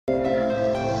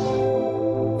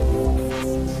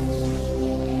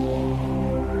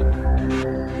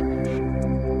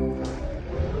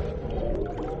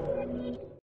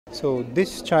So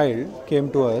this child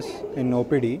came to us in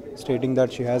OPD stating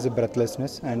that she has a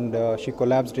breathlessness and she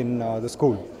collapsed in the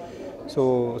school.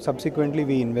 So subsequently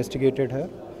we investigated her.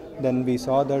 Then we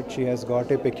saw that she has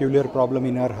got a peculiar problem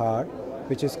in her heart,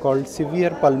 which is called severe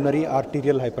pulmonary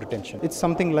arterial hypertension. It's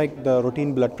something like the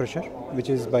routine blood pressure, which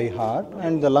is by heart,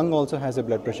 and the lung also has a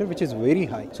blood pressure, which is very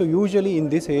high. So usually in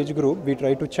this age group, we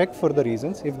try to check for the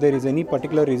reasons, if there is any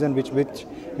particular reason which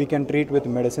we can treat with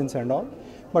medicines and all.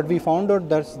 But we found out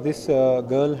that this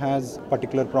girl has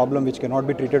particular problem which cannot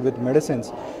be treated with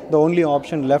medicines. The only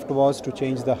option left was to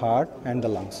change the heart and the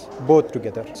lungs, both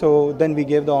together. So then we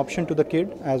gave the option to the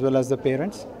kid as well as the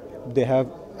parents. They have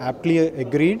aptly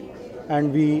agreed,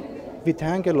 and we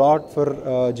thank a lot for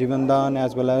Jivandan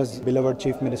as well as beloved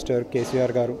Chief Minister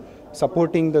KCR Garu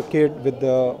supporting the kid with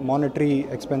the monetary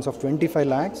expense of 25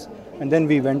 lakhs. And then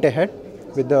we went ahead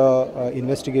with the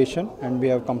investigation, and we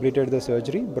have completed the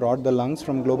surgery, brought the lungs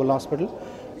from Global Hospital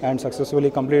and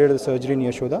successfully completed the surgery in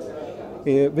Yashoda.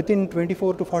 Within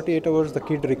 24 to 48 hours, the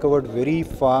kid recovered very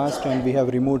fast, and we have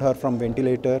removed her from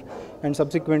ventilator. And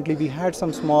subsequently, we had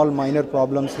some small minor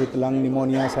problems with lung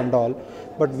pneumonias and all,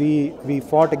 but we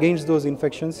fought against those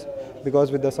infections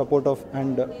because with the support of,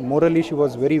 and morally she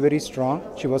was very, very strong.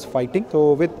 She was fighting.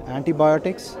 So with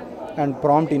antibiotics and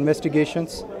prompt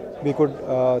investigations, we could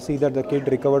see that the kid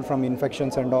recovered from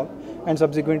infections and all. And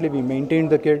subsequently, we maintained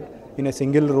the kid in a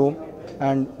single room.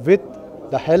 And with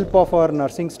the help of our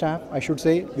nursing staff, I should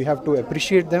say, we have to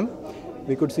appreciate them.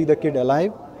 We could see the kid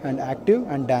alive and active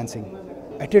and dancing.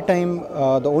 At a time,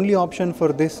 the only option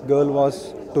for this girl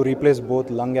was to replace both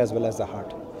lung as well as the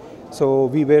heart. So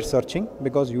we were searching,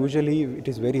 because usually it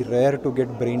is very rare to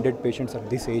get brain dead patients at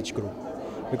this age group,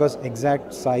 because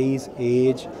exact size,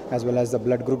 age as well as the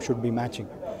blood group should be matching.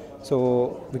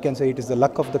 So we can say it is the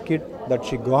luck of the kid that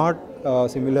she got a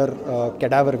similar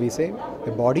cadaver, we say,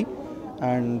 a body,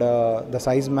 and the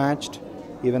size matched,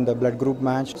 even the blood group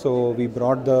matched. So we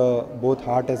brought the both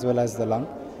heart as well as the lung.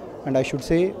 And I should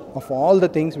say, of all the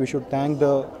things, we should thank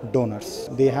the donors.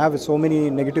 They have so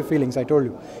many negative feelings, I told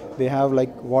you. They have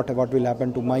like, what will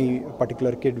happen to my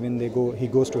particular kid when he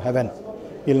goes to heaven?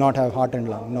 He'll not have heart and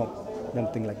lung. No,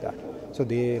 nothing like that. So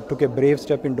they took a brave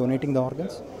step in donating the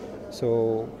organs.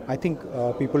 So I think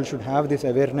people should have this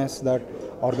awareness that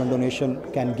organ donation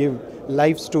can give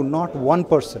lives to not one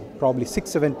person, probably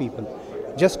 6-7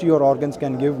 people. Just your organs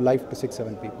can give life to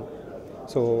 6-7 people.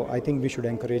 So I think we should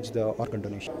encourage the organ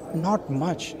donation. Not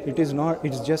much.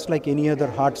 It's just like any other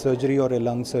heart surgery or a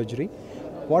lung surgery.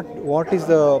 What is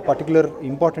the particular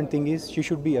important thing is she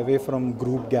should be away from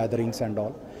group gatherings and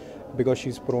all, because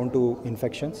she's prone to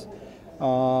infections.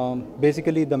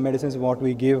 Basically, the medicines what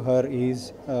we give her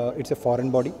is, it's a foreign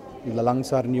body. The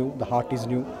lungs are new, the heart is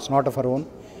new, it's not of her own.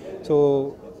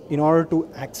 So in order to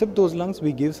accept those lungs,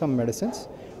 we give some medicines.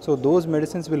 So those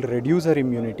medicines will reduce her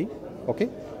immunity, okay?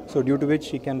 So due to which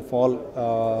she can fall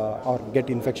or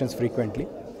get infections frequently.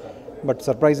 But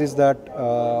surprise is that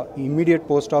immediate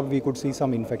post-op we could see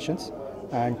some infections,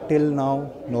 and till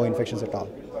now no infections at all.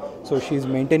 So she's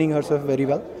maintaining herself very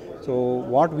well. So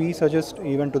what we suggest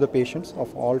even to the patients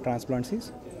of all transplants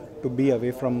is to be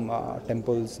away from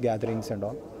temples, gatherings and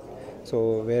all,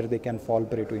 so where they can fall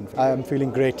prey to infection. I am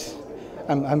feeling great.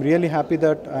 I'm really happy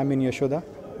that I'm in Yashoda.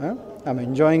 I'm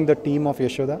enjoying the team of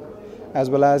Yashoda,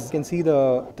 as well as you can see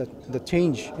the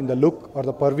change in the look or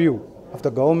the purview of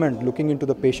the government looking into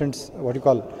the patient's,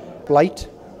 plight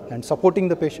and supporting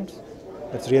the patients.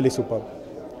 That's really superb.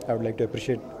 I would like to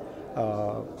appreciate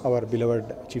our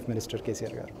beloved Chief Minister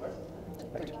KCR Garu.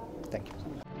 Right. Thank you.